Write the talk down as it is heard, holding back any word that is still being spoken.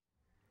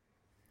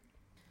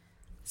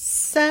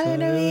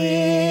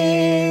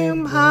सर्वे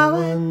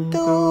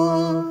भवन्तु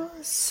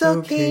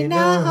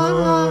सुखिनः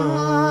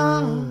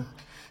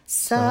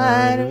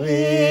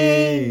सर्वे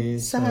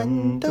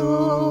सन्तु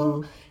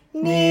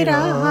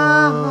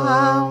निरामयाः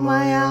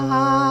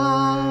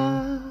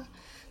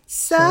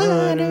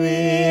सर्वे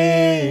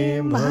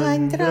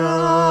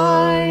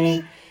भद्राणि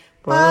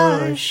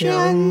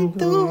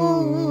पश्यन्तु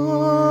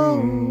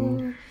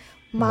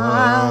मा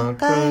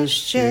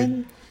कश्चित्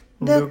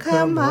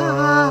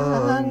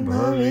दुःखभाग्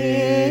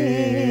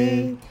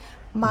भवेत्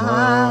मा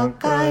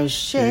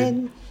कश्चित्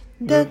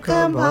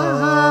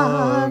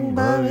दुःखभाग्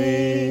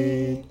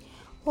भवेत्।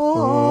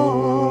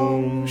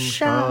 ॐ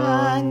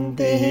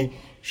शान्तिः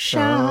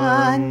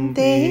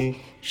शान्तिः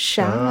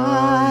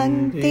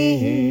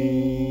शान्तिः।